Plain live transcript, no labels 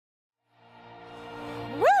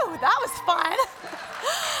fun.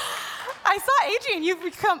 I saw Adrian, you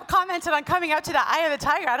commented on coming out to the Eye of the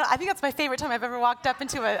Tiger. I think that's my favorite time I've ever walked up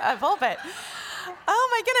into a pulpit. Oh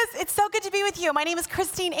my goodness, it's so good to be with you. My name is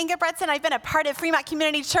Christy Ingebretson. I've been a part of Fremont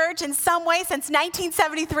Community Church in some way since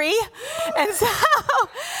 1973. And so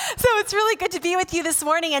it's really good to be with you this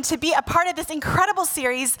morning and to be a part of this incredible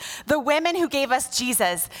series, The Women Who Gave Us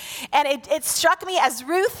Jesus. And it struck me as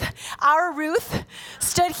our Ruth,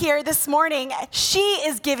 stood here this morning, she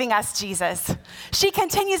is giving us Jesus. She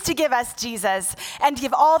continues to give us Jesus and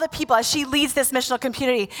give all the people as she leads this missional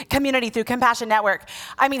community through Compassion Network.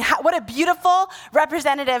 I mean, what a beautiful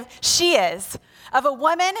representative she is of a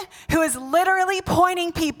woman who is literally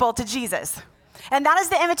pointing people to Jesus. And that is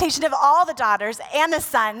the invitation of all the daughters and the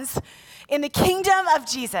sons in the kingdom of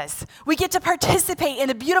Jesus. We get to participate in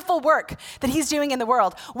the beautiful work that he's doing in the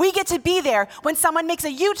world. We get to be there when someone makes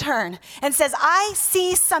a U-turn and says, I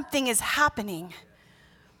see something is happening,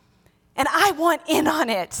 and I want in on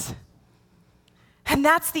it. And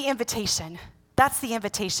that's the invitation. That's the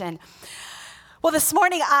invitation. Well, this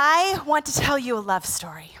morning, I want to tell you a love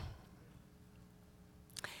story.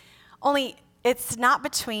 Only it's not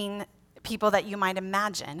between people that you might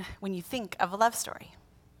imagine when you think of a love story.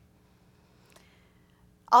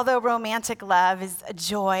 Although romantic love is a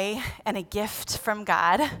joy and a gift from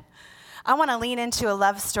God, I want to lean into a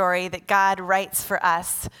love story that God writes for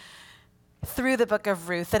us through the book of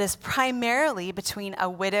Ruth that is primarily between a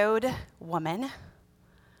widowed woman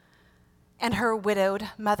and her widowed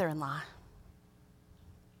mother-in-law.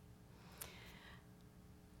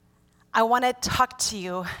 I want to talk to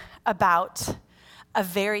you about a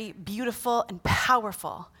very beautiful and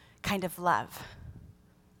powerful kind of love.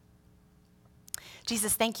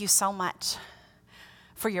 Jesus, thank you so much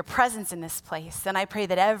for your presence in this place. And I pray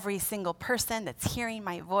that every single person that's hearing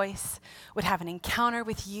my voice would have an encounter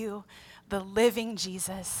with you, the living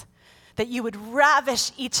Jesus, that you would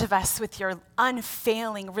ravish each of us with your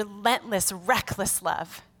unfailing, relentless, reckless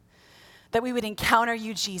love. That we would encounter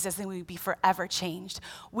you, Jesus, and we would be forever changed.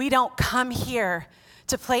 We don't come here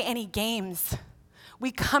to play any games.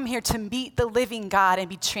 We come here to meet the living God and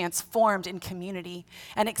be transformed in community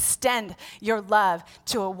and extend your love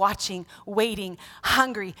to a watching, waiting,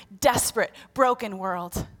 hungry, desperate, broken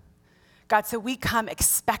world. God, so we come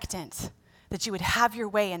expectant that you would have your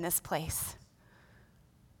way in this place.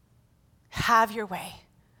 Have your way.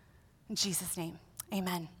 In Jesus' name,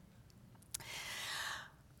 amen.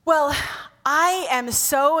 Well, I am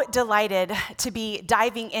so delighted to be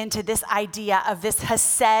diving into this idea of this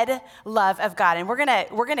Hesed love of God, and we're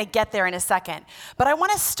gonna get there in a second. But I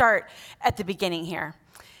want to start at the beginning here.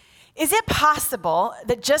 Is it possible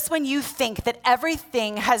that just when you think that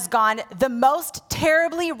everything has gone the most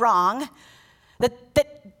terribly wrong,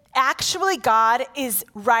 that actually God is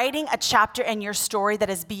writing a chapter in your story that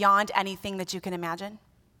is beyond anything that you can imagine?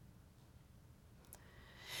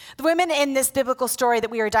 The women in this biblical story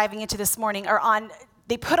that we are diving into this morning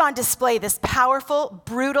they put on display this powerful,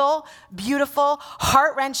 brutal, beautiful,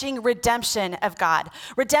 heart-wrenching redemption of God.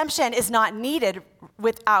 Redemption is not needed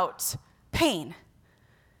without pain.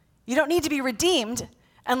 You don't need to be redeemed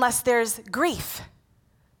unless there's grief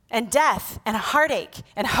and death and heartache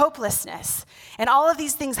and hopelessness. And all of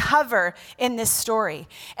these things hover in this story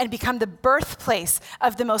and become the birthplace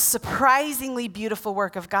of the most surprisingly beautiful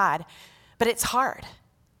work of God. But it's hard.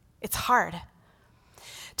 It's hard.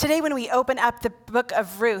 Today, when we open up the book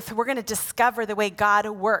of Ruth, we're going to discover the way God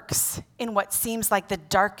works in what seems like the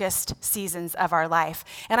darkest seasons of our life.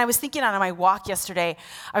 And I was thinking on my walk yesterday,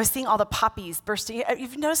 I was seeing all the poppies bursting.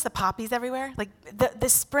 You've noticed the poppies everywhere? Like the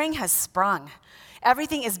spring has sprung.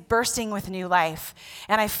 Everything is bursting with new life.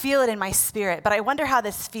 And I feel it in my spirit. But I wonder how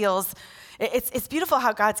this feels. It's beautiful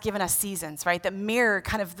how God's given us seasons, right, that mirror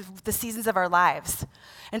kind of the seasons of our lives.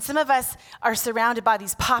 And some of us are surrounded by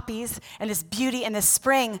these poppies and this beauty and this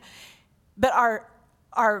spring, but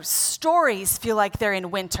our stories feel like they're in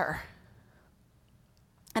winter.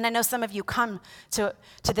 And I know some of you come to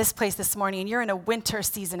this place this morning and you're in a winter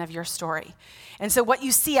season of your story. And so what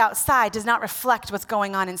you see outside does not reflect what's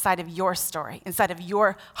going on inside of your story, inside of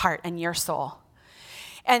your heart and your soul.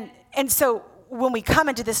 And so when we come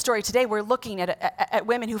into this story today, we're looking at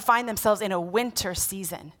women who find themselves in a winter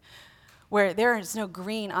season where there is no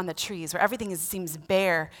green on the trees, where everything seems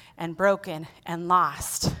bare and broken and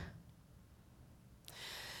lost.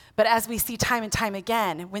 But as we see time and time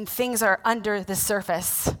again, when things are under the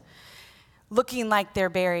surface, looking like they're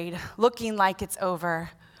buried, looking like it's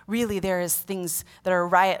over, really there is things that are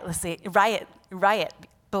riot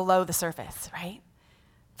below the surface, right?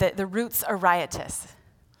 The roots are riotous.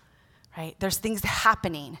 Right? There's things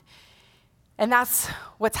happening. And that's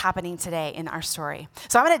what's happening today in our story.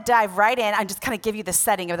 So I'm going to dive right in and just kind of give you the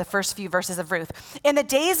setting of the first few verses of Ruth. In the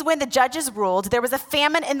days when the judges ruled, there was a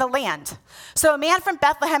famine in the land. So a man from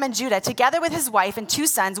Bethlehem in Judah, together with his wife and 2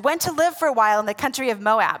 sons, went to live for a while in the country of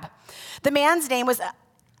Moab. The man's name was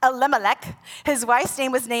Elimelech, his wife's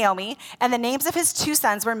name was Naomi, and the names of his 2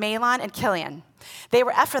 sons were Mahlon and Chilion. They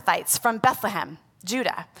were Ephrathites from Bethlehem,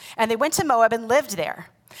 Judah, and they went to Moab and lived there.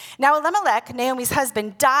 Now Elimelech, Naomi's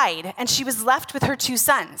husband, died, and she was left with her 2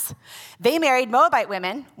 sons. They married Moabite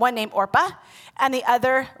women, one named Orpah and the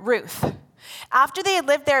other Ruth. After they had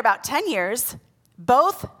lived there about 10 years,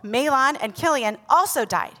 both Mahlon and Chilion also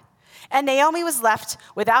died, and Naomi was left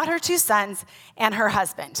without her 2 sons and her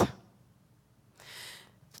husband.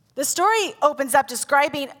 The story opens up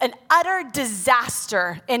describing an utter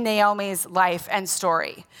disaster in Naomi's life and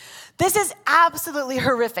story. This is absolutely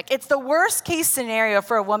horrific. It's the worst case scenario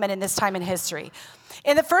for a woman in this time in history.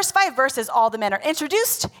 In the first 5 verses, all the men are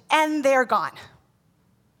introduced and they're gone.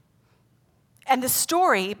 And the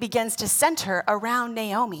story begins to center around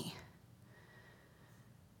Naomi.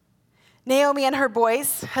 Naomi and her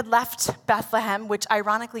boys had left Bethlehem, which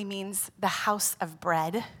ironically means the house of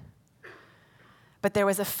bread. But there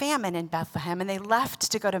was a famine in Bethlehem, and they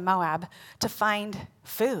left to go to Moab to find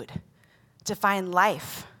food, to find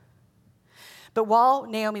life. But while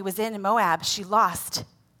Naomi was in Moab, she lost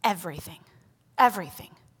everything,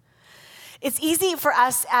 everything. It's easy for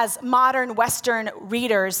us as modern Western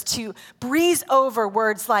readers to breeze over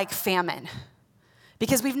words like famine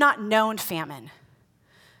because we've not known famine.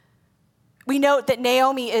 We note that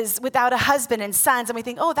Naomi is without a husband and sons, and we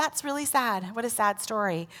think, oh, that's really sad. What a sad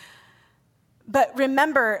story. But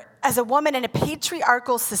remember, as a woman in a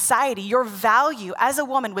patriarchal society, your value as a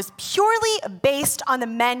woman was purely based on the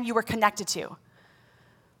men you were connected to.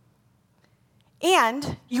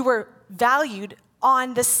 And you were valued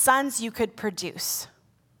on the sons you could produce.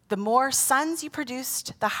 The more sons you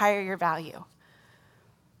produced, the higher your value.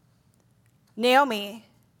 Naomi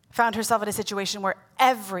found herself in a situation where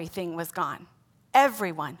everything was gone.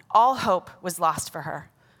 Everyone, all hope was lost for her.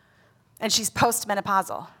 And she's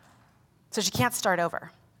postmenopausal. So she can't start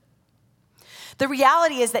over. The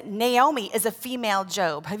reality is that Naomi is a female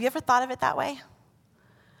Job. Have you ever thought of it that way?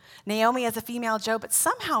 Naomi is a female Job, but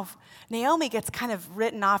somehow Naomi gets kind of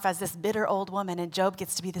written off as this bitter old woman, and Job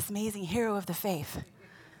gets to be this amazing hero of the faith.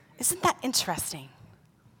 Isn't that interesting?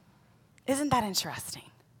 Isn't that interesting?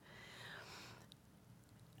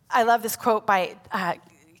 I love this quote by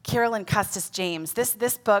Carolyn Custis James.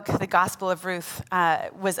 This book, The Gospel of Ruth,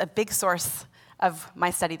 was a big source of my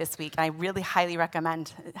study this week. And I really highly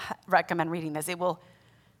recommend reading this. It will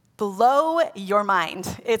blow your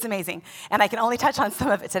mind. It's amazing. And I can only touch on some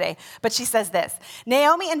of it today. But she says this: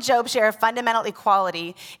 Naomi and Job share a fundamental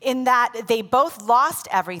equality in that they both lost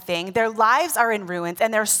everything, their lives are in ruins,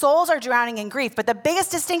 and their souls are drowning in grief. But the biggest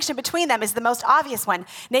distinction between them is the most obvious one.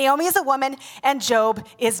 Naomi is a woman and Job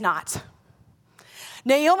is not.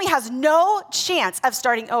 Naomi has no chance of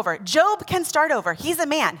starting over. Job can start over. He's a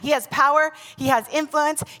man. He has power. He has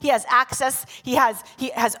influence. He has access. He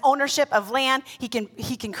has ownership of land. He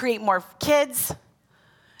can create more kids.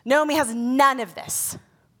 Naomi has none of this.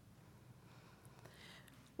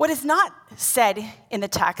 What is not said in the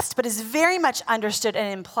text, but is very much understood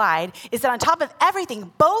and implied, is that on top of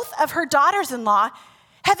everything, both of her daughters-in-law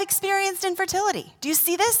have experienced infertility. Do you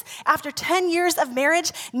see this? After 10 years of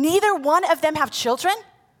marriage, neither one of them have children.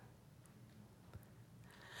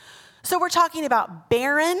 So we're talking about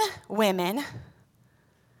barren women,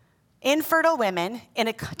 infertile women, in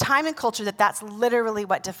a time and culture that's literally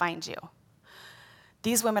what defines you.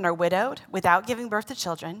 These women are widowed without giving birth to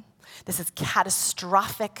children. This is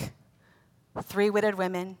catastrophic. 3 widowed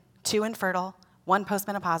women, 2 infertile, 1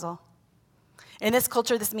 postmenopausal. In this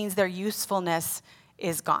culture, this means their usefulness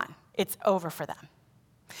is gone. It's over for them.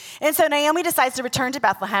 And so Naomi decides to return to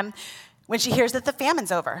Bethlehem when she hears that the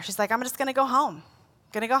famine's over. She's like, I'm just going to go home.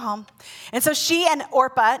 And so she and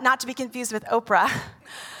Orpah, not to be confused with Oprah,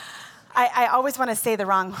 I always want to say the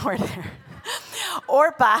wrong word there.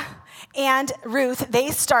 Orpah and Ruth, they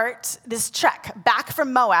start this trek back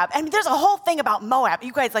from Moab. And there's a whole thing about Moab.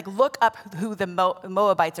 You guys look up who the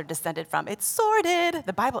Moabites are descended from. It's sordid.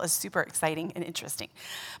 The Bible is super exciting and interesting,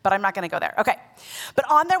 but I'm not going to go there. Okay. But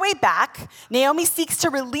on their way back, Naomi seeks to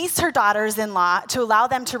release her daughters-in-law to allow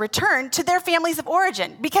them to return to their families of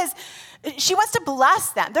origin because she wants to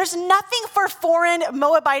bless them. There's nothing for foreign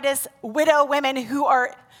Moabitess widow women who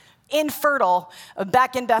are infertile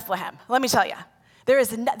back in Bethlehem. Let me tell you. There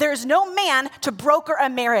is no man to broker a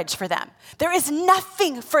marriage for them. There is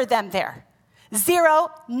nothing for them there. Zero,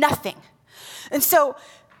 nothing. And so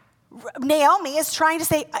Naomi is trying to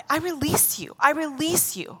say, I release you. I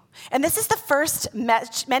release you. And this is the first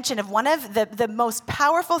mention of one of the most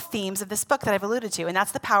powerful themes of this book that I've alluded to, and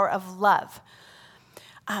that's the power of love.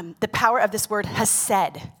 The power of this word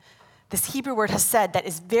hesed, this Hebrew word hesed that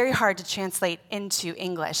is very hard to translate into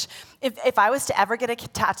English. If I was to ever get a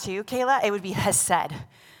tattoo, Kayla, it would be hesed.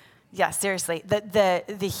 Yeah, seriously.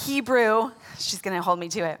 The Hebrew, she's going to hold me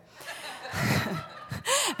to it.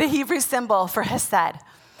 The Hebrew symbol for hesed.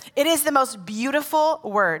 It is the most beautiful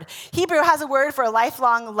word. Hebrew has a word for a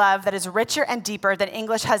lifelong love that is richer and deeper than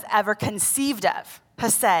English has ever conceived of.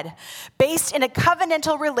 Hesed. Based in a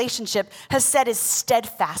covenantal relationship, Hesed is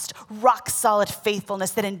steadfast, rock-solid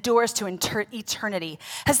faithfulness that endures to eternity.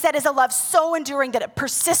 Hesed is a love so enduring that it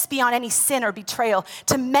persists beyond any sin or betrayal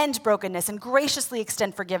to mend brokenness and graciously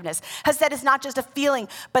extend forgiveness. Hesed is not just a feeling,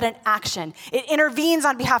 but an action. It intervenes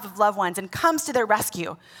on behalf of loved ones and comes to their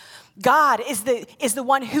rescue. God is the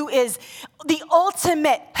one who is the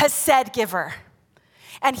ultimate Hesed giver.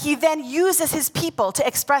 And he then uses his people to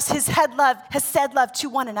express his Hesed love to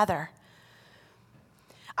one another.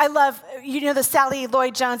 I love, the Sally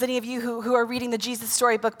Lloyd Jones, any of you who are reading the Jesus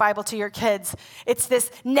Storybook Bible to your kids, it's this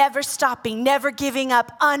never stopping, never giving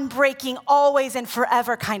up, unbreaking, always and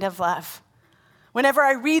forever kind of love. Whenever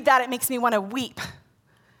I read that, it makes me want to weep.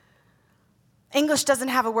 English doesn't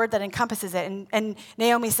have a word that encompasses it. And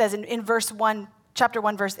Naomi says in chapter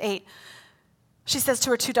 1, verse 8, she says to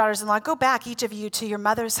her two daughters-in-law, go back, each of you, to your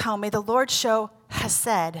mother's home. May the Lord show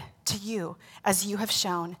hesed to you as you have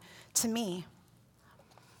shown to me,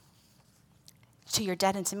 to your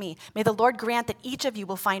dead and to me. May the Lord grant that each of you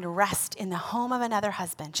will find rest in the home of another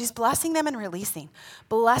husband. She's blessing them and releasing.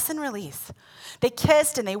 Bless and release. They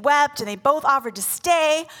kissed and they wept and they both offered to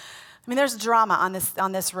stay. There's drama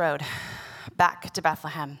on this road back to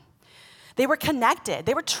Bethlehem. They were connected.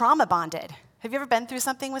 They were trauma bonded. Have you ever been through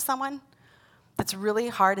something with someone that's really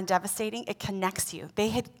hard and devastating? It connects you.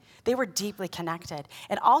 They were deeply connected.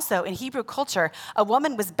 And also, in Hebrew culture, a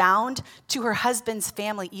woman was bound to her husband's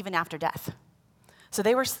family even after death. So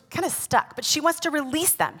they were kind of stuck. But she wants to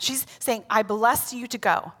release them. She's saying, I bless you to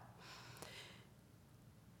go.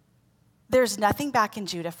 There's nothing back in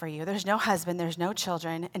Judah for you. There's no husband. There's no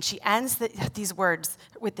children. And she ends these words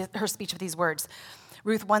her speech with these words.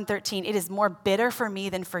 Ruth 1:13, it is more bitter for me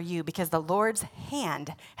than for you because the Lord's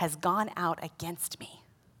hand has gone out against me.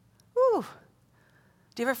 Ooh.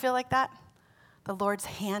 Do you ever feel like that? The Lord's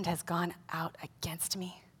hand has gone out against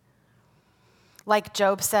me. Like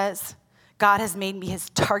Job says, God has made me his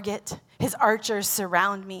target. His archers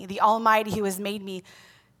surround me. The Almighty who has made me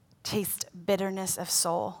taste bitterness of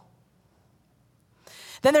soul.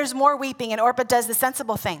 Then there's more weeping, and Orpah does the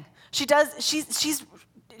sensible thing. She does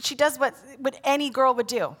what any girl would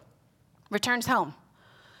do. Returns home.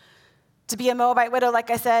 To be a Moabite widow,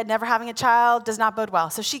 like I said, never having a child does not bode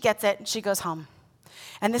well. So she gets it, and she goes home.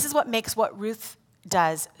 And this is what makes what Ruth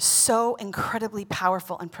does so incredibly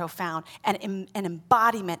powerful and profound, and an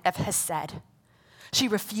embodiment of Hesed. She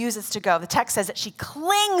refuses to go. The text says that she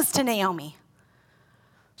clings to Naomi.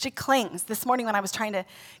 She clings. This morning when I was trying to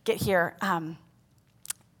get here,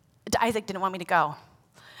 Isaac didn't want me to go.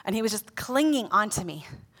 And he was just clinging onto me,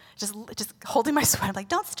 just holding my sweater. I'm like,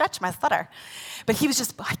 don't stretch my sweater. But he was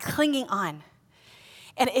just clinging on.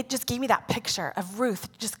 And it just gave me that picture of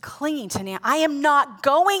Ruth just clinging to Naomi. I am not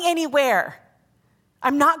going anywhere.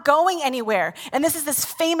 I'm not going anywhere. And this is this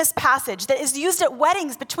famous passage that is used at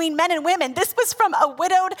weddings between men and women. This was from a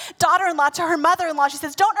widowed daughter-in-law to her mother-in-law. She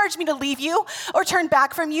says, don't urge me to leave you or turn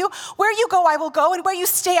back from you. Where you go, I will go, and where you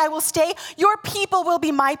stay, I will stay. Your people will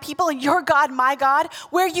be my people, and your God, my God.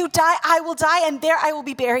 Where you die, I will die, and there I will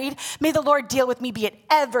be buried. May the Lord deal with me, be it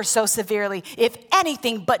ever so severely, if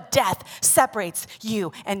anything but death separates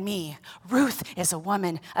you and me. Ruth is a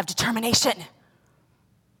woman of determination.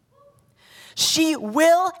 She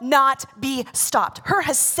will not be stopped. Her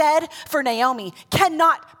hesed for Naomi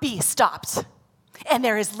cannot be stopped. And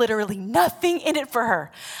there is literally nothing in it for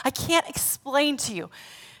her. I can't explain to you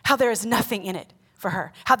how there is nothing in it for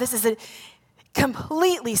her, how this is a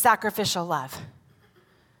completely sacrificial love.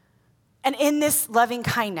 And in this loving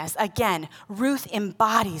kindness, again, Ruth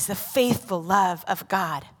embodies the faithful love of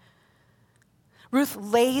God. Ruth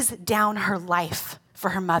lays down her life for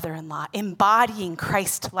her mother-in-law, embodying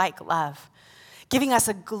Christ-like love, giving us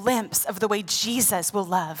a glimpse of the way Jesus will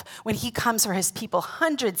love when he comes for his people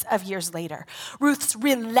hundreds of years later. Ruth's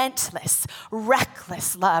relentless,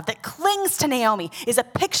 reckless love that clings to Naomi is a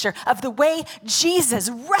picture of the way Jesus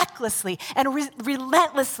recklessly and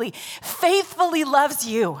relentlessly, faithfully loves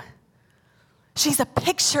you. She's a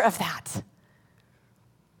picture of that.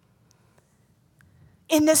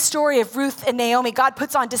 In this story of Ruth and Naomi, God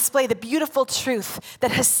puts on display the beautiful truth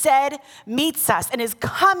that Hesed meets us and is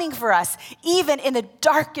coming for us, even in the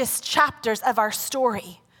darkest chapters of our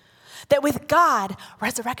story. That with God,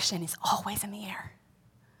 resurrection is always in the air.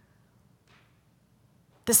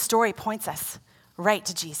 This story points us right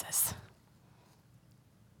to Jesus.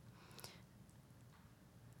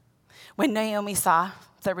 When Naomi saw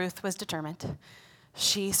that Ruth was determined,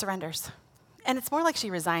 she surrenders. And it's more like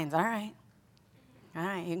she resigns. All right,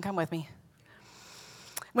 you can come with me.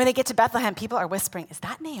 When they get to Bethlehem, people are whispering, is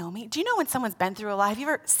that Naomi? Do you know when someone's been through a lot? Have you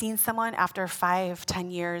ever seen someone after 5, 10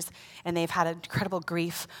 years and they've had incredible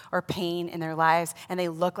grief or pain in their lives and they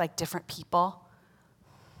look like different people?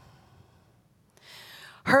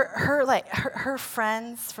 Her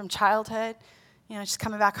friends from childhood, she's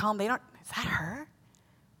coming back home. Is that her?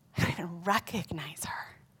 I don't even recognize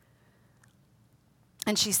her.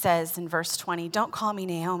 And she says in verse 20, don't call me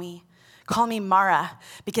Naomi. Call me Mara,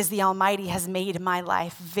 because the Almighty has made my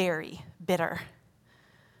life very bitter.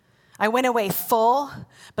 I went away full,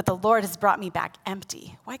 but the Lord has brought me back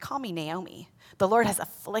empty. Why call me Naomi? The Lord has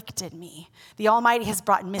afflicted me. The Almighty has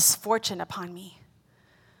brought misfortune upon me.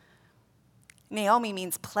 Naomi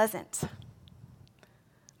means pleasant.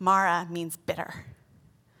 Mara means bitter.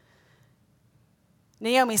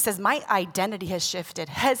 Naomi says, my identity has shifted.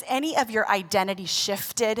 Has any of your identity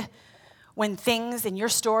shifted when things in your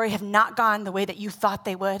story have not gone the way that you thought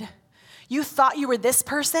they would? You thought you were this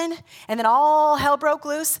person, and then all hell broke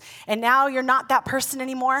loose, and now you're not that person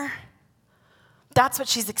anymore? That's what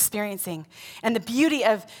she's experiencing. And the beauty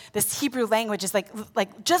of this Hebrew language is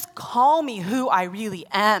like just call me who I really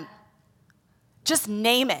am. Just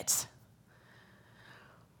name it.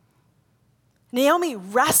 Naomi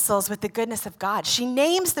wrestles with the goodness of God. She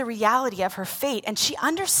names the reality of her fate, and she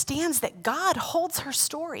understands that God holds her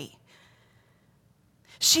story.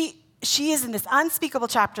 She is in this unspeakable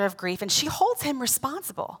chapter of grief, and she holds him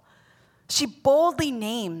responsible. She boldly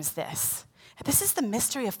names this. This is the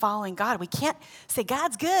mystery of following God. We can't say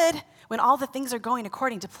God's good when all the things are going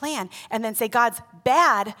according to plan, and then say God's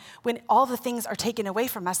bad when all the things are taken away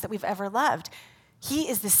from us that we've ever loved. He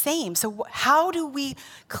is the same. So how do we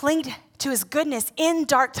cling to his goodness in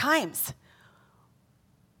dark times?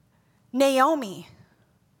 Naomi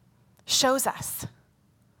shows us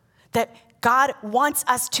that God wants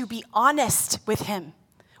us to be honest with him.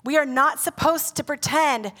 We are not supposed to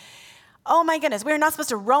pretend, oh my goodness, we are not supposed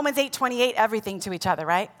to Romans 8:28 everything to each other,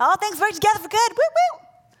 right? All things work together for good, woo, woo.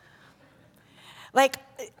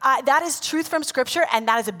 That is truth from Scripture, and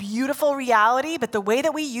that is a beautiful reality, but the way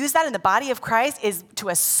that we use that in the body of Christ is to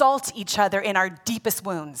assault each other in our deepest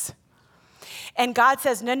wounds. And God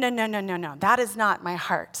says, no, that is not my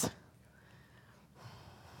heart.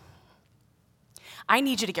 I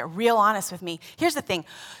need you to get real honest with me. Here's the thing.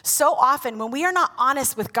 So often when we are not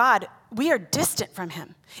honest with God, we are distant from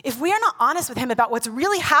him. If we are not honest with him about what's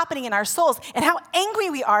really happening in our souls and how angry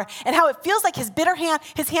we are and how it feels like his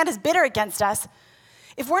hand is bitter against us,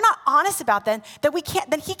 if we're not honest about that,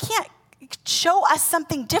 then he can't show us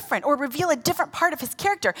something different or reveal a different part of his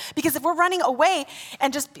character. Because if we're running away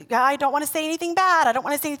and just, I don't want to say anything bad,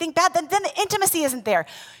 then the intimacy isn't there.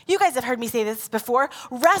 You guys have heard me say this before.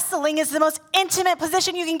 Wrestling is the most intimate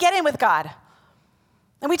position you can get in with God.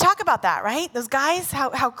 And we talk about that, right? Those guys, how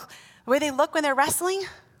the way they look when they're wrestling,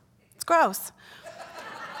 it's gross.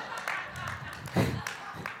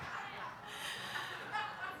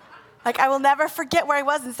 I will never forget where I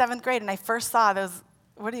was in 7th grade, and I first saw those,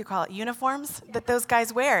 what do you call it, uniforms that those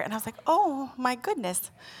guys wear. And I was like, oh my goodness.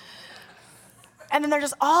 And then they're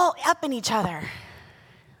just all up in each other.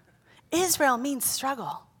 Israel means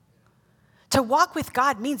struggle. To walk with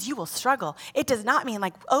God means you will struggle. It does not mean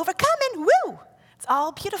overcoming, woo. It's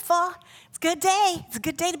all beautiful. It's a good day. It's a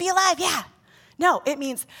good day to be alive, yeah. No, it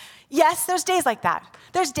means, yes, there's days like that.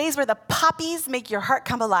 There's days where the poppies make your heart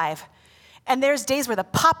come alive. And there's days where the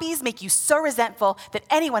poppies make you so resentful that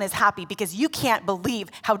anyone is happy because you can't believe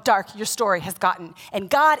how dark your story has gotten. And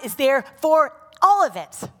God is there for all of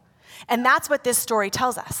it. And that's what this story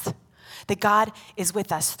tells us, that God is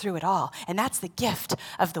with us through it all. And that's the gift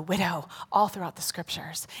of the widow all throughout the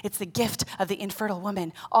scriptures. It's the gift of the infertile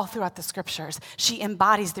woman all throughout the scriptures. She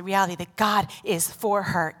embodies the reality that God is for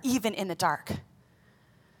her, even in the dark.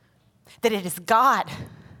 That it is God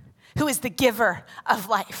who is the giver of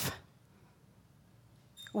life.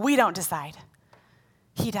 We don't decide.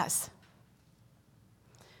 He does.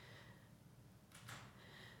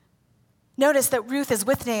 Notice that Ruth is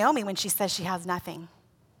with Naomi when she says she has nothing.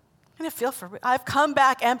 I'm going to feel for Ruth. I've come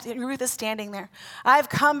back empty. Ruth is standing there. I've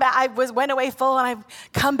come back. Went away full, and I've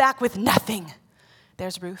come back with nothing.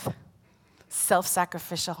 There's Ruth,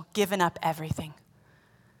 self-sacrificial, given up everything.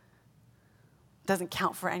 doesn't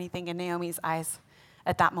count for anything in Naomi's eyes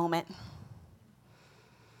at that moment.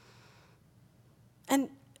 And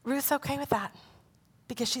Ruth's okay with that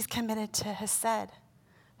because she's committed to Hesed,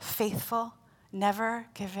 faithful, never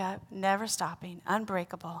give up, never stopping,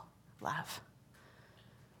 unbreakable love.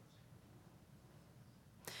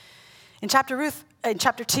 In chapter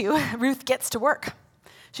 2, Ruth gets to work.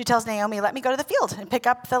 She tells Naomi, let me go to the field and pick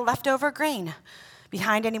up the leftover grain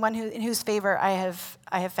behind anyone in whose favor I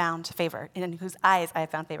have found favor, in whose eyes I have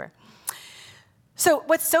found favor. So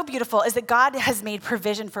what's so beautiful is that God has made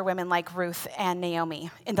provision for women like Ruth and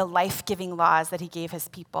Naomi in the life-giving laws that He gave His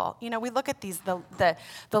people. You know, we look at the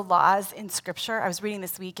laws in Scripture. I was reading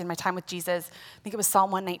this week in my time with Jesus. I think it was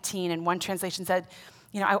Psalm 119, and one translation said,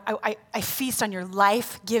 you know, I feast on your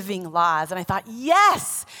life-giving laws. And I thought,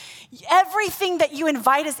 yes, everything that you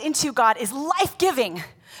invite us into, God, is life-giving.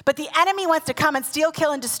 But the enemy wants to come and steal,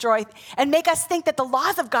 kill, and destroy and make us think that the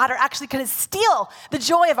laws of God are actually going to steal the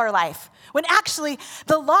joy of our life, when actually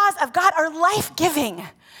the laws of God are life-giving.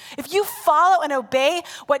 If you follow and obey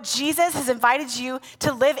what Jesus has invited you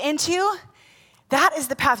to live into, that is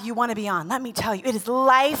the path you want to be on. Let me tell you, it is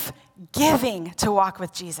life-giving to walk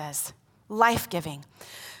with Jesus. Life-giving.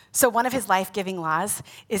 So one of His life-giving laws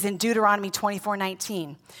is in Deuteronomy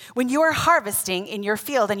 24:19. When you are harvesting in your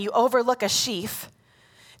field and you overlook a sheaf,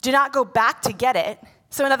 do not go back to get it.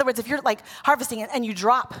 So in other words, if you're like harvesting and you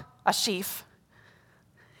drop a sheaf,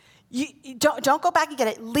 you don't go back and get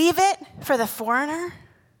it. Leave it for the foreigner,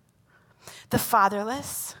 the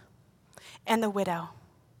fatherless, and the widow,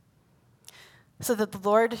 so that the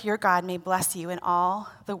Lord your God may bless you in all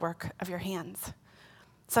the work of your hands.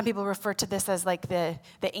 Some people refer to this as like the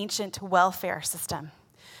ancient welfare system,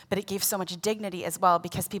 but it gave so much dignity as well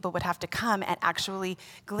because people would have to come and actually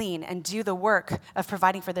glean and do the work of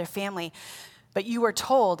providing for their family. But you were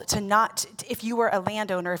told to not, if you were a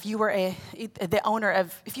landowner, if you were the owner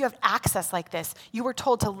of, if you have access like this, you were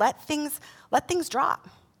told to let things drop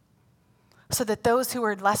so that those who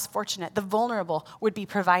were less fortunate, the vulnerable, would be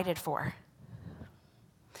provided for.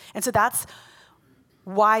 And so that's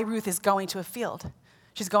why Ruth is going to a field.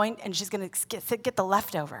 She's going and she's going to get the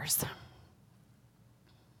leftovers.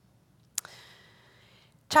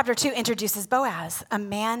 Chapter 2 introduces Boaz, a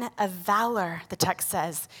man of valor, the text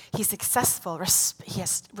says. He's successful. He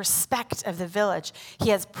has respect of the village. He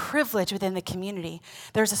has privilege within the community.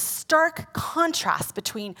 There's a stark contrast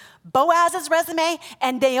between Boaz's resume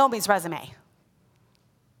and Naomi's resume.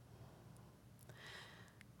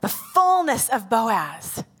 The fullness of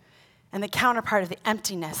Boaz and the counterpart of the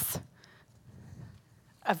emptiness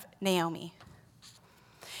of Naomi.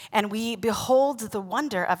 And we behold the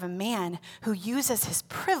wonder of a man who uses his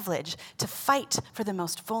privilege to fight for the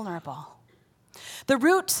most vulnerable. The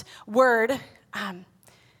root word,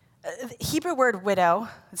 Hebrew word widow,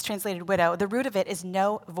 it's translated widow, the root of it is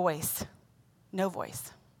no voice. No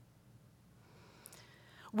voice.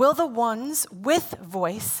 Will the ones with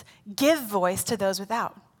voice give voice to those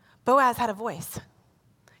without? Boaz had a voice.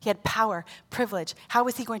 He had power, privilege. How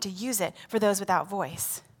was he going to use it for those without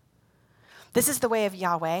voice? This is the way of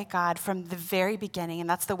Yahweh, God, from the very beginning, and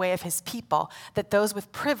that's the way of His people, that those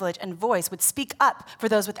with privilege and voice would speak up for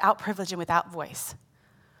those without privilege and without voice.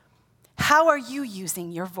 How are you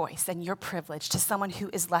using your voice and your privilege to someone who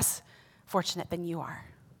is less fortunate than you are?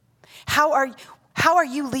 How are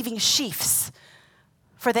you leaving sheaves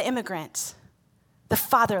for the immigrant, the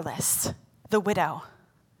fatherless, the widow?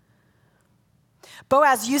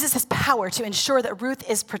 Boaz uses his power to ensure that Ruth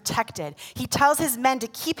is protected. He tells his men to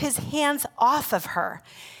keep his hands off of her.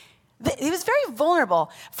 It was very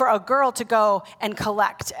vulnerable for a girl to go and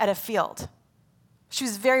collect at a field. She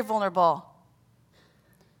was very vulnerable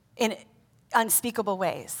in unspeakable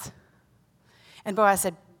ways. And Boaz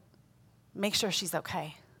said, make sure she's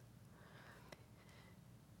okay.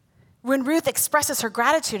 When Ruth expresses her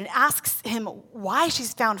gratitude and asks him why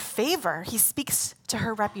she's found favor, he speaks to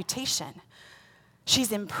her reputation.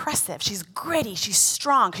 She's impressive, she's gritty, she's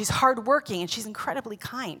strong, she's hardworking, and she's incredibly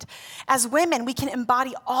kind. As women, we can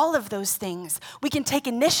embody all of those things. We can take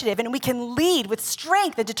initiative and we can lead with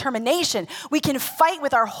strength and determination. We can fight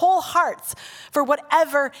with our whole hearts for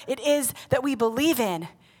whatever it is that we believe in.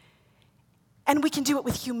 And we can do it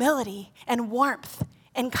with humility and warmth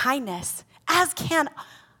and kindness, as can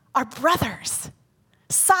our brothers,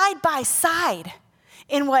 side by side,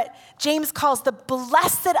 in what James calls the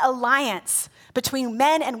blessed alliance between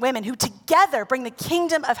men and women who together bring the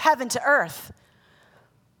kingdom of heaven to earth.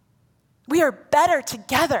 We are better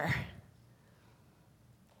together.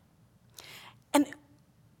 And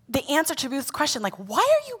the answer to Ruth's question, like, why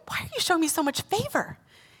are you showing me so much favor?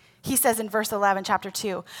 He says in verse 11, chapter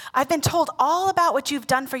 2, I've been told all about what you've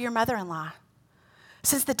done for your mother-in-law.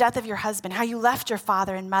 since the death of your husband, how you left your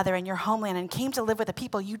father and mother and your homeland and came to live with a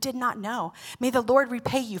people you did not know. May the Lord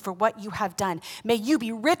repay you for what you have done. May you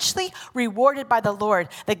be richly rewarded by the Lord,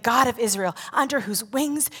 the God of Israel, under whose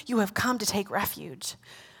wings you have come to take refuge.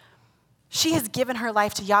 She has given her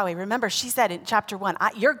life to Yahweh. Remember, she said in chapter 1,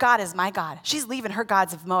 your God is my God. She's leaving her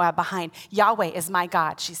gods of Moab behind. Yahweh is my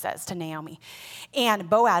God, she says to Naomi. And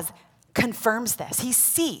Boaz confirms this. He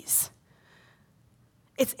sees.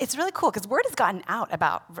 It's really cool because word has gotten out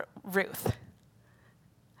about Ruth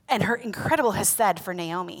and her incredible hesed for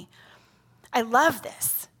Naomi. I love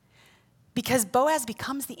this because Boaz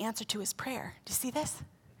becomes the answer to his prayer. Do you see this?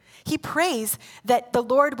 He prays that the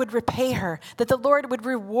Lord would repay her, that the Lord would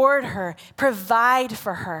reward her, provide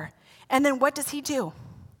for her. And then what does he do?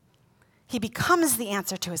 He becomes the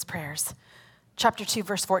answer to his prayers. Chapter 2,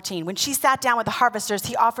 verse 14. When she sat down with the harvesters,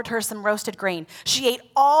 he offered her some roasted grain. She ate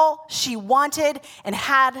all she wanted and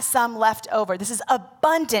had some left over. This is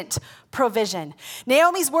abundant provision.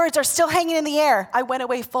 Naomi's words are still hanging in the air. I went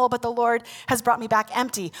away full, but the Lord has brought me back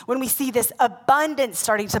empty. When we see this abundance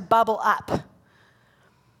starting to bubble up,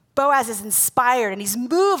 Boaz is inspired and he's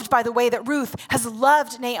moved by the way that Ruth has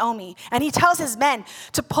loved Naomi. And he tells his men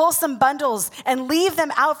to pull some bundles and leave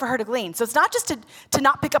them out for her to glean. So it's not just to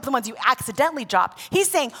not pick up the ones you accidentally dropped.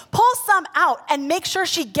 He's saying, pull some out and make sure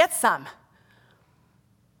she gets some.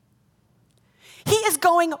 He is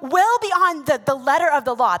going well beyond the letter of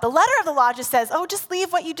the law. The letter of the law just says, just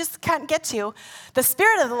leave what you just can't get to. The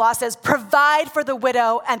spirit of the law says, provide for the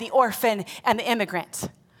widow and the orphan and the immigrant.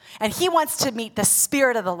 And he wants to meet the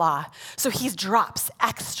spirit of the law. So he drops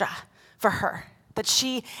extra for her that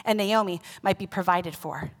she and Naomi might be provided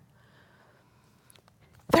for.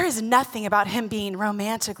 There is nothing about him being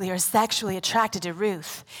romantically or sexually attracted to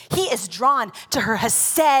Ruth. He is drawn to her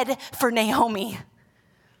hesed for Naomi.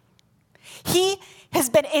 He has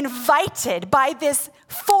been invited by this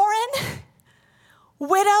foreign,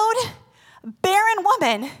 widowed, barren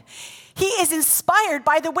woman. He is inspired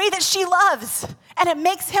by the way that she loves, and it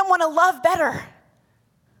makes him want to love better.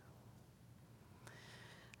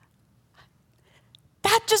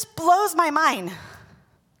 That just blows my mind.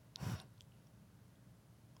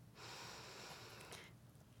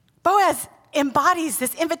 Boaz embodies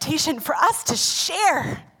this invitation for us to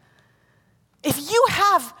share. If you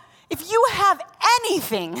have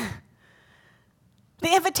anything,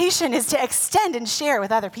 the invitation is to extend and share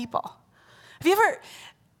with other people. Have you ever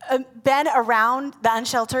been around the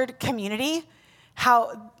unsheltered community,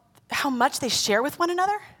 how much they share with one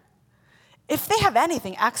another? If they have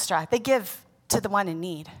anything extra, they give to the one in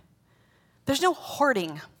need. There's no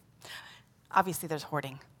hoarding. Obviously, there's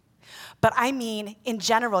hoarding. But I mean, in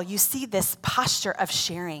general, you see this posture of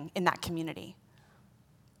sharing in that community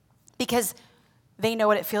because they know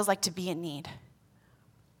what it feels like to be in need.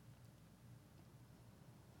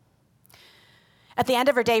 At the end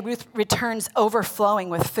of her day, Ruth returns overflowing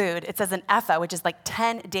with food. It says an ephah, which is like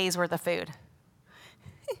 10 days worth of food.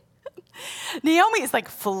 Naomi is like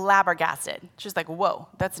flabbergasted. She's like, whoa,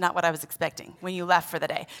 that's not what I was expecting when you left for the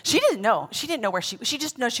day. She didn't know. She didn't know where she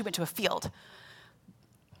just knows she went to a field.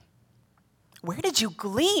 Where did you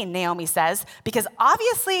glean, Naomi says, because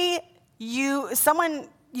obviously you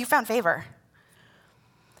found favor.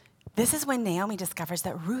 This is when Naomi discovers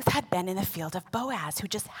that Ruth had been in the field of Boaz, who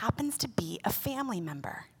just happens to be a family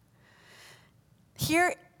member.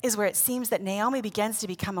 Here is where it seems that Naomi begins to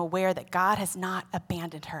become aware that God has not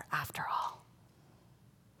abandoned her after all.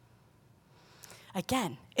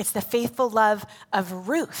 Again, it's the faithful love of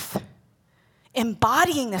Ruth,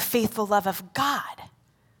 embodying the faithful love of God.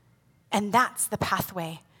 And that's the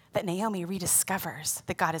pathway that Naomi rediscovers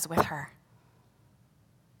that God is with her.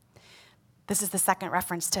 This is the second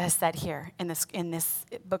reference to Hesed here in this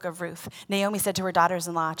book of Ruth. Naomi said to her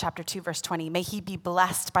daughters-in-law, chapter 2, verse 20, "May he be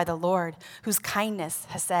blessed by the Lord, whose kindness,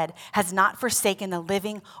 Hesed, has not forsaken the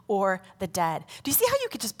living or the dead." Do you see how you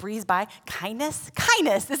could just breeze by? Kindness?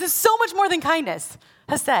 Kindness. This is so much more than kindness,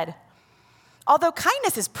 Hesed. Although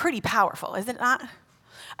kindness is pretty powerful, is it not?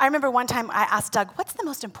 I remember one time I asked Doug, "What's the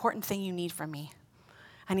most important thing you need from me?"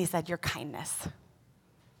 And he said, "Your kindness."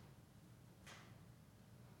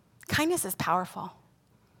 Kindness is powerful.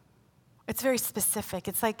 It's very specific.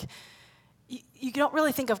 It's like you don't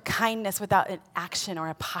really think of kindness without an action or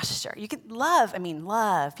a posture. You can love.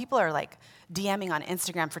 People are like DMing on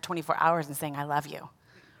Instagram for 24 hours and saying, "I love you."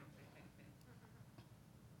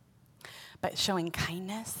 But showing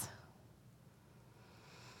kindness,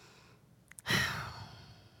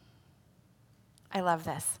 I love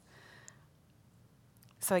this.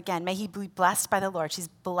 So again, may he be blessed by the Lord. She's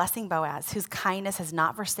blessing Boaz, whose kindness has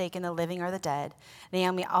not forsaken the living or the dead.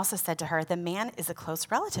 Naomi also said to her, the man is a close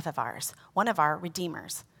relative of ours, one of our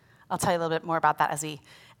redeemers. I'll tell you a little bit more about that as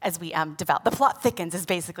we develop. The plot thickens is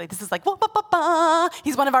basically, this is like,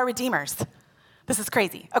 he's one of our redeemers. This is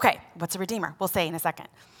crazy. Okay, what's a redeemer? We'll say in a second.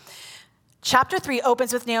 Chapter 3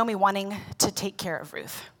 opens with Naomi wanting to take care of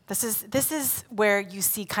Ruth. This is where you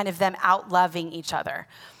see kind of them out-loving each other.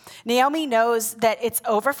 Naomi knows that it's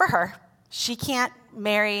over for her. She can't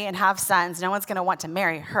marry and have sons. No one's going to want to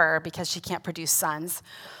marry her because she can't produce sons.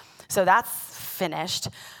 So that's finished.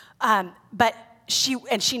 But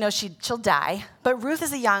she knows she'll die. But Ruth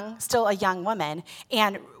is still a young woman,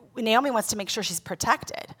 and Naomi wants to make sure she's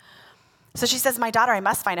protected. So she says, my daughter, I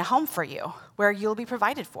must find a home for you where you'll be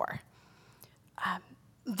provided for.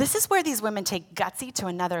 This is where these women take gutsy to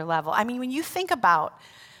another level. I mean, when you think about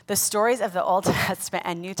the stories of the Old Testament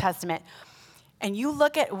and New Testament, and you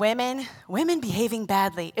look at women behaving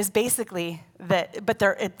badly is basically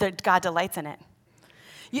God delights in it.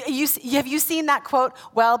 Have you seen that quote,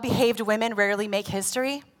 well-behaved women rarely make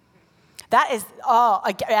history? That is all,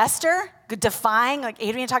 Esther defying, like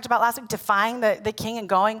Adrian talked about last week, defying the king and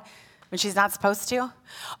going when she's not supposed to.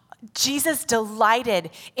 Jesus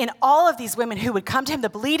delighted in all of these women who would come to him,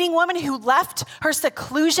 the bleeding woman who left her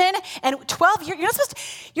seclusion, and 12 years,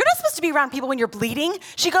 you're not supposed to be around people when you're bleeding.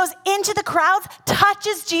 She goes into the crowds,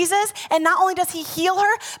 touches Jesus, and not only does he heal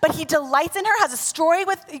her, but he delights in her, has a story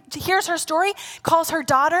hears her story, calls her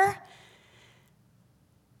daughter.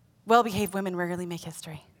 Well-behaved women rarely make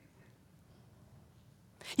history.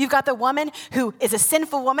 You've got the woman who is a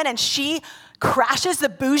sinful woman, and she crashes the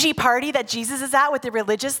bougie party that Jesus is at with the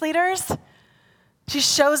religious leaders. She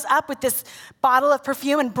shows up with this bottle of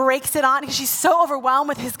perfume and breaks it on because she's so overwhelmed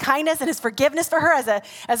with his kindness and his forgiveness for her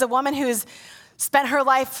as a woman who's spent her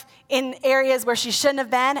life in areas where she shouldn't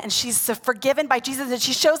have been, and she's so forgiven by Jesus, and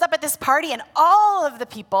she shows up at this party, and all of the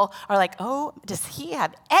people are like, oh, does he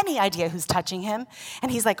have any idea who's touching him? And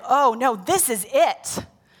he's like, oh, no, this is it.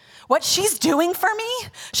 What she's doing for me,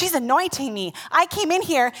 she's anointing me. I came in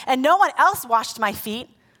here and no one else washed my feet.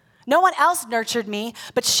 No one else nurtured me,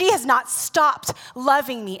 but she has not stopped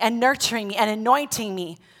loving me and nurturing me and anointing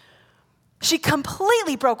me. She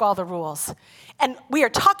completely broke all the rules. And we are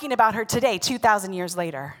talking about her today, 2,000 years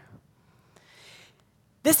later.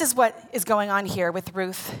 This is what is going on here with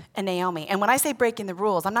Ruth and Naomi. And when I say breaking the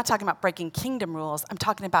rules, I'm not talking about breaking kingdom rules. I'm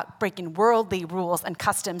talking about breaking worldly rules and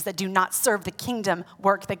customs that do not serve the kingdom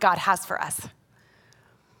work that God has for us.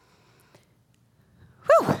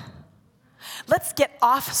 Whew. Let's get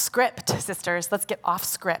off script, sisters. Let's get off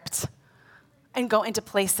script and go into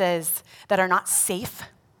places that are not safe.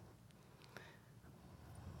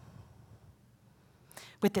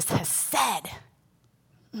 With this hesed.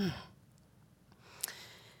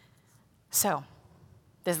 So,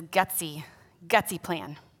 this gutsy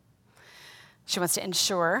plan. She wants to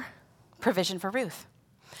ensure provision for Ruth.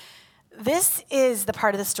 This is the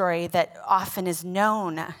part of the story that often is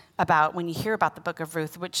known about when you hear about the book of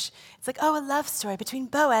Ruth, which it's like, oh, a love story between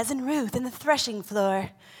Boaz and Ruth in the threshing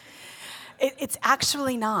floor. It's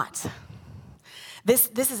actually not. This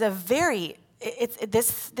is a very...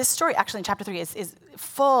 This story, actually, in chapter 3, is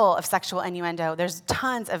full of sexual innuendo. There's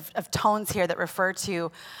tons of tones here that refer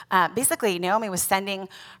to, basically, Naomi was sending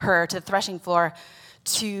her to the threshing floor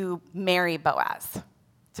to marry Boaz.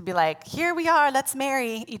 To be like, here we are, let's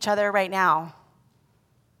marry each other right now.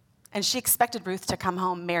 And she expected Ruth to come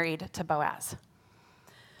home married to Boaz.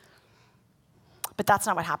 But that's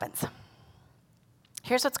not what happens.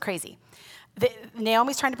 Here's what's crazy.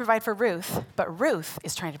 Naomi's trying to provide for Ruth, but Ruth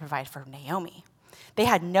is trying to provide for Naomi. They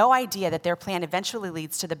had no idea that their plan eventually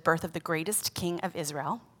leads to the birth of the greatest king of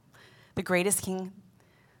Israel, the greatest king,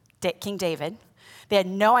 King David. They had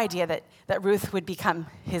no idea that Ruth would become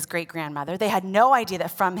his great-grandmother. They had no idea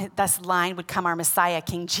that from this line would come our Messiah,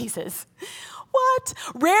 King Jesus. What?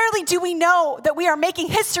 Rarely do we know that we are making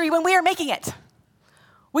history when we are making it.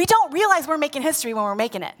 We don't realize we're making history when we're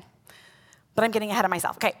making it. But I'm getting ahead of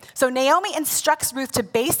myself. Okay, so Naomi instructs Ruth to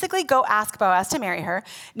basically go ask Boaz to marry her.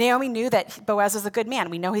 Naomi knew that Boaz was a good man.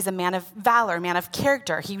 We know he's a man of valor, a man of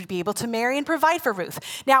character. He would be able to marry and provide for Ruth.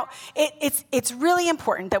 Now, it's really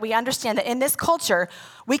important that we understand that in this culture,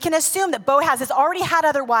 we can assume that Boaz has already had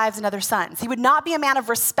other wives and other sons. He would not be a man of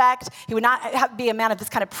respect. He would not be a man of this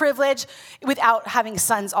kind of privilege without having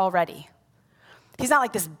sons already. He's not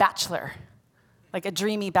like this bachelor, like a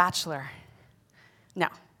dreamy bachelor. No.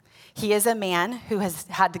 He is a man who has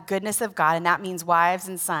had the goodness of God, and that means wives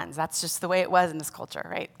and sons. That's just the way it was in this culture,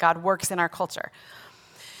 right? God works in our culture.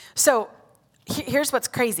 So here's what's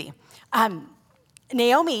crazy.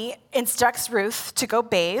 Naomi instructs Ruth to go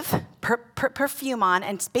bathe, perfume on,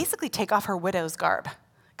 and basically take off her widow's garb.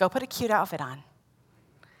 Go put a cute outfit on,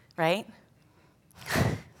 right?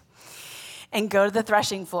 And go to the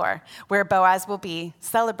threshing floor where Boaz will be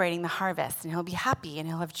celebrating the harvest, and he'll be happy, and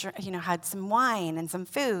he'll have had some wine and some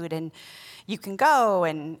food, and you can go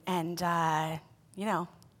and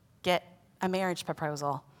get a marriage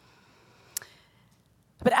proposal.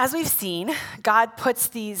 But as we've seen, God puts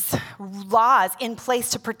these laws in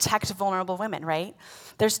place to protect vulnerable women, right?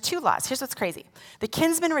 There's 2 laws. Here's what's crazy. The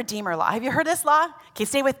kinsman redeemer law. Have you heard this law? Okay,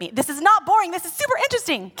 stay with me. This is not boring. This is super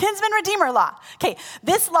interesting. Kinsman redeemer law. Okay,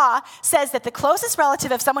 this law says that the closest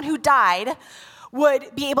relative of someone who died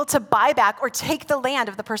would be able to buy back or take the land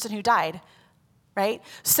of the person who died, right?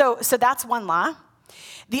 So that's one law.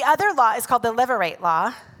 The other law is called the Levirate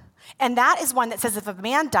law. And that is one that says if a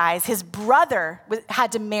man dies, his brother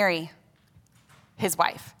had to marry his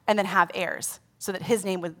wife and then have heirs so that his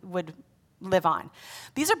name would live on.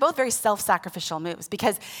 These are both very self-sacrificial moves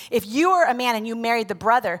because if you were a man and you married the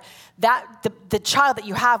brother, the child that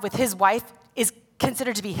you have with his wife is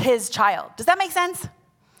considered to be his child. Does that make sense?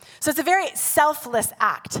 So it's a very selfless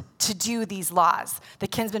act to do these laws, the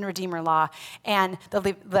kinsman redeemer law and the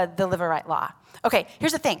Levirate law. Okay,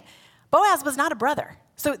 here's the thing. Boaz was not a brother.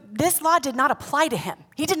 So this law did not apply to him.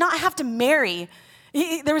 He did not have to marry.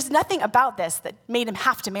 There was nothing about this that made him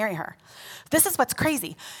have to marry her. This is what's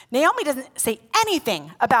crazy. Naomi doesn't say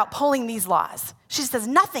anything about pulling these laws. She says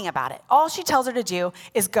nothing about it. All she tells her to do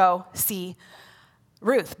is go see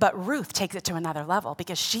Ruth. But Ruth takes it to another level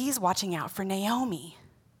because she's watching out for Naomi.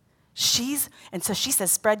 And so she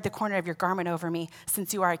says, spread the corner of your garment over me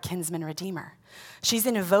since you are a kinsman redeemer. She's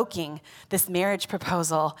invoking this marriage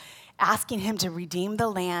proposal, asking him to redeem the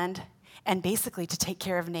land and basically to take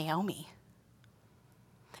care of Naomi.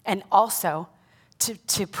 And also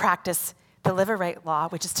to practice the Levirate law,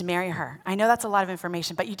 which is to marry her. I know that's a lot of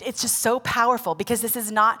information, but it's just so powerful because this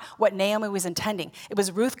is not what Naomi was intending. It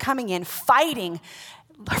was Ruth coming in, fighting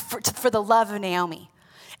for the love of Naomi.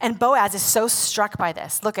 And Boaz is so struck by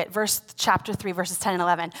this. Look at chapter 3, verses 10 and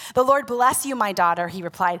 11. The Lord bless you, my daughter, he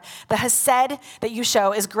replied. The hesed that you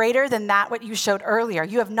show is greater than what you showed earlier.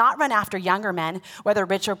 You have not run after younger men, whether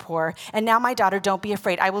rich or poor. And now, my daughter, don't be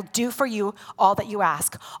afraid. I will do for you all that you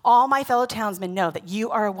ask. All my fellow townsmen know that you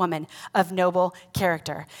are a woman of noble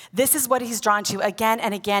character. This is what he's drawn to again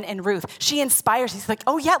and again in Ruth. She inspires. He's like,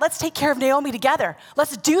 oh yeah, let's take care of Naomi together.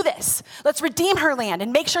 Let's do this. Let's redeem her land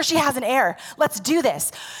and make sure she has an heir. Let's do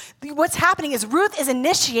this. What's happening is Ruth is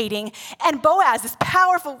initiating, and Boaz, this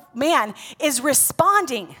powerful man, is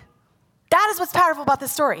responding. That is what's powerful about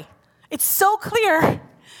this story. It's so clear.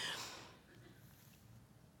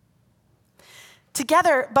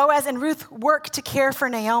 Together, Boaz and Ruth work to care for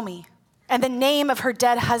Naomi and the name of her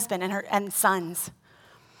dead husband and sons.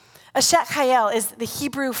 Ashet Chayil is the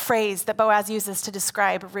Hebrew phrase that Boaz uses to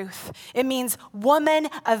describe Ruth. It means woman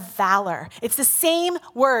of valor. It's the same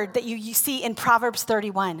word that you see in Proverbs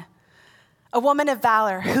 31. A woman of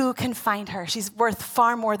valor, who can find her? She's worth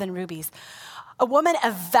far more than rubies. A woman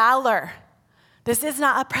of valor. This is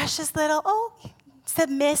not a precious little,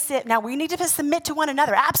 submissive. Now, we need to submit to one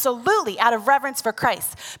another, absolutely, out of reverence for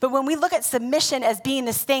Christ. But when we look at submission as being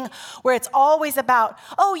this thing where it's always about,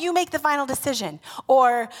 you make the final decision,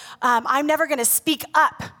 or I'm never going to speak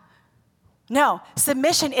up. No,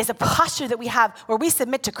 submission is a posture that we have where we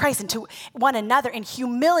submit to Christ and to one another in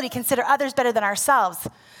humility, consider others better than ourselves.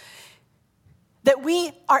 That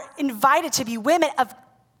we are invited to be women of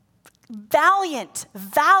valiant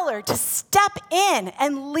valor, to step in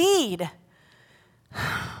and lead.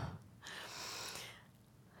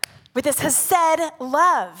 With this hesed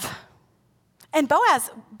love. And Boaz,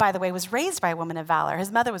 by the way, was raised by a woman of valor.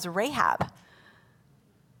 His mother was Rahab.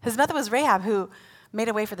 Who made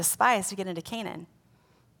a way for the spies to get into Canaan.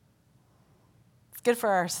 It's good for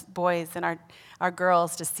our boys and our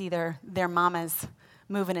girls to see their mamas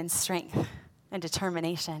moving in strength and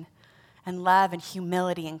determination and love and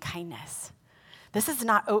humility and kindness. This is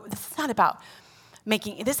about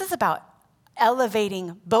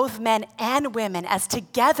elevating both men and women as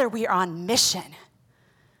together we are on mission.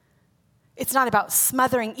 It's not about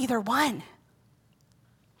smothering either one.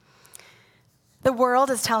 The world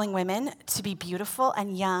is telling women to be beautiful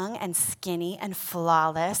and young and skinny and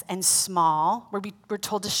flawless and small. We're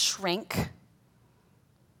told to shrink.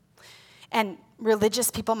 And religious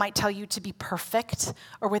people might tell you to be perfect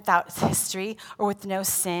or without history or with no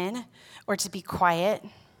sin or to be quiet.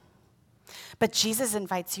 But Jesus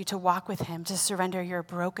invites you to walk with him, to surrender your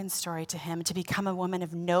broken story to him, to become a woman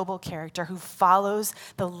of noble character who follows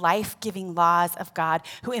the life-giving laws of God,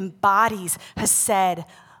 who embodies hesed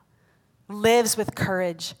lives with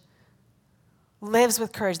courage in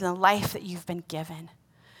the life that you've been given.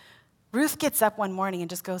 Ruth gets up one morning and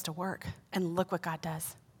just goes to work, and look what God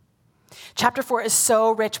does. Chapter 4 is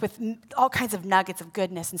so rich with all kinds of nuggets of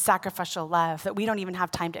goodness and sacrificial love that we don't even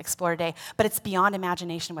have time to explore today, but it's beyond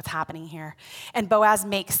imagination what's happening here. And Boaz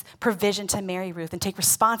makes provision to marry Ruth and take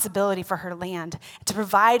responsibility for her land, to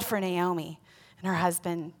provide for Naomi and her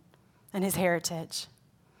husband and his heritage.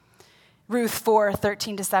 Ruth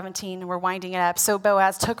 4:13-17, we're winding it up. So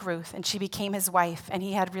Boaz took Ruth, and she became his wife, and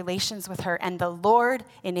he had relations with her, and the Lord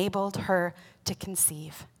enabled her to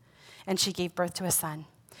conceive. And she gave birth to a son.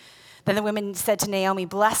 Then the women said to Naomi,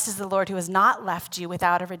 "Blessed is the Lord who has not left you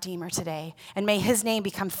without a redeemer today, and may his name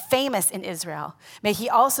become famous in Israel. May he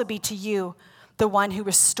also be to you the one who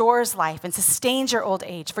restores life and sustains your old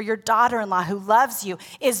age, for your daughter-in-law who loves you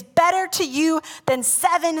is better to you than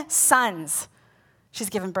 7 sons." She's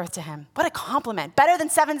given birth to him. What a compliment. Better than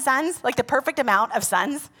 7 sons, like the perfect amount of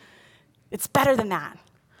sons. It's better than that.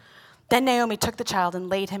 Then Naomi took the child and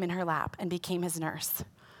laid him in her lap and became his nurse.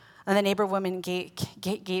 And the neighbor woman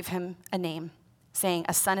gave him a name, saying,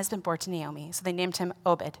 "A son has been born to Naomi." So they named him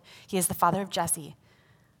Obed. He is the father of Jesse,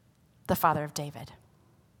 the father of David.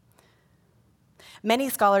 Many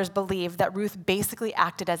scholars believe that Ruth basically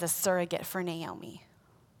acted as a surrogate for Naomi,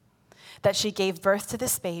 that she gave birth to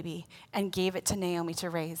this baby and gave it to Naomi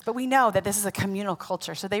to raise. But we know that this is a communal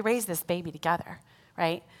culture, so they raised this baby together,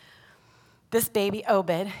 right? This baby,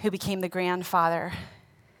 Obed, who became the grandfather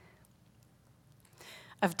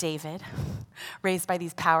of David, raised by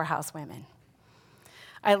these powerhouse women.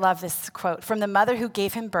 I love this quote. "From the mother who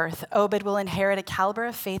gave him birth, Obed will inherit a caliber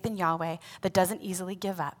of faith in Yahweh that doesn't easily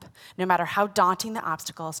give up. No matter how daunting the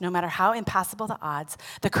obstacles, no matter how impassable the odds,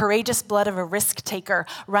 the courageous blood of a risk taker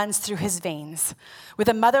runs through his veins. With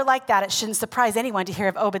a mother like that, it shouldn't surprise anyone to hear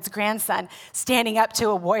of Obed's grandson standing up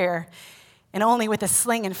to a warrior, and only with a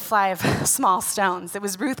sling and 5 small stones. It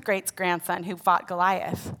was Ruth Great's grandson who fought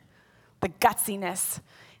Goliath. The gutsiness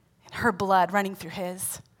and her blood running through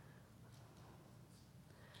his.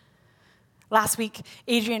 Last week,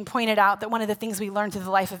 Adrian pointed out that one of the things we learned through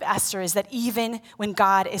the life of Esther is that even when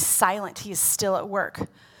God is silent, he is still at work.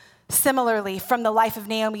 Similarly, from the life of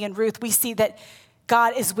Naomi and Ruth, we see that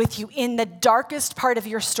God is with you in the darkest part of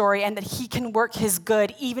your story and that he can work his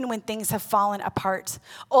good even when things have fallen apart.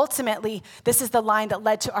 Ultimately, this is the line that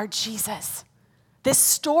led to our Jesus. This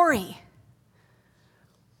story,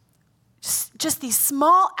 just these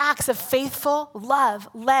small acts of faithful love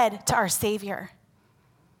led to our Savior.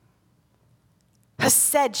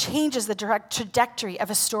 Hesed changes the direct trajectory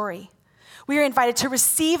of a story. We are invited to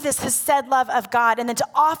receive this Hesed love of God and then to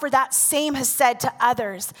offer that same Hesed to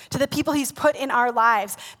others, to the people he's put in our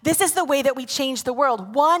lives. This is the way that we change the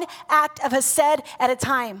world, one act of Hesed at a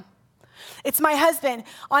time. It's my husband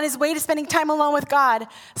on his way to spending time alone with God,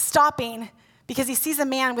 stopping because he sees a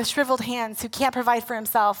man with shriveled hands who can't provide for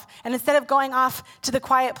himself. And instead of going off to the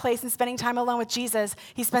quiet place and spending time alone with Jesus,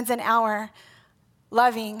 he spends an hour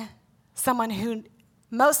loving someone who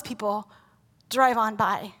most people drive on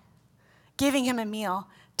by, giving him a meal,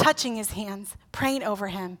 touching his hands, praying over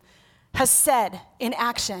him. Hesed in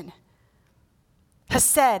action.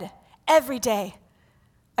 Hesed every day,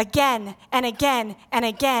 again and again and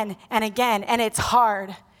again and again, and it's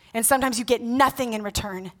hard. And sometimes you get nothing in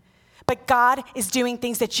return. But God is doing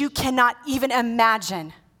things that you cannot even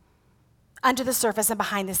imagine under the surface and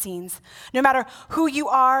behind the scenes. No matter who you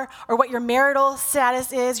are or what your marital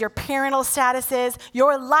status is, your parental status is,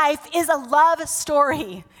 your life is a love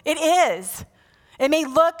story. It is. It may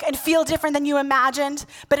look and feel different than you imagined,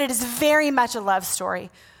 but it is very much a love story.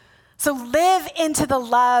 So live into the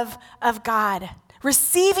love of God,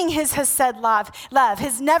 receiving his Hesed love,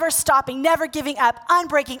 his never stopping, never giving up,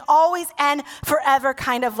 unbreaking, always and forever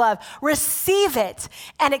kind of love. Receive it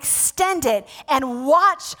and extend it and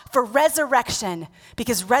watch for resurrection,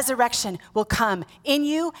 because resurrection will come in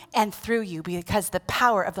you and through you because the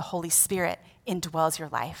power of the Holy Spirit indwells your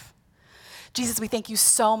life. Jesus, we thank you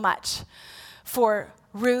so much for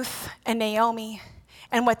Ruth and Naomi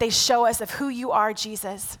and what they show us of who you are,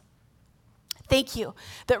 Jesus. Thank you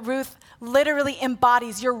that Ruth literally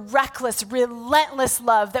embodies your reckless, relentless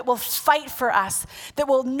love that will fight for us, that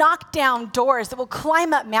will knock down doors, that will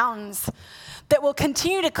climb up mountains, that will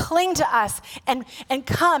continue to cling to us and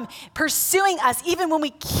come pursuing us even when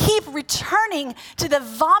we keep returning to the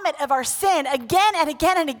vomit of our sin again and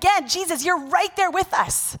again and again. Jesus, you're right there with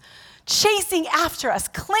us, chasing after us,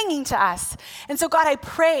 clinging to us. And so God, I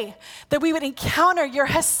pray that we would encounter your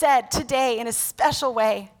Hesed today in a special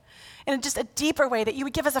way, in just a deeper way, that you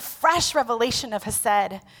would give us a fresh revelation of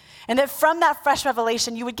Hesed, And that from that fresh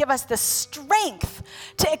revelation, you would give us the strength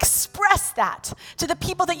to express that to the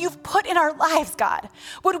people that you've put in our lives, God.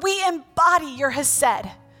 Would we embody your Hesed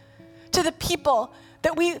to the people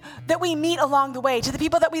that we meet along the way, to the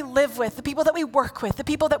people that we live with, the people that we work with, the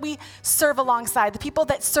people that we serve alongside, the people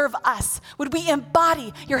that serve us? Would we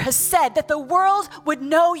embody your Hesed, that the world would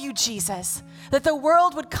know you, Jesus, that the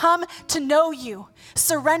world would come to know you,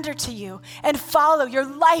 surrender to you, and follow your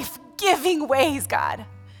life-giving ways, God?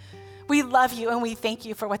 We love you and we thank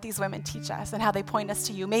you for what these women teach us and how they point us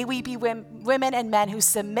to you. May we be women and men who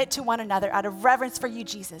submit to one another out of reverence for you,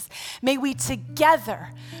 Jesus. May we together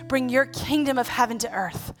bring your kingdom of heaven to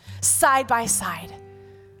earth, side by side,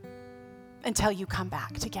 until you come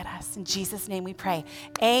back to get us. In Jesus' name we pray.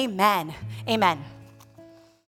 Amen. Amen.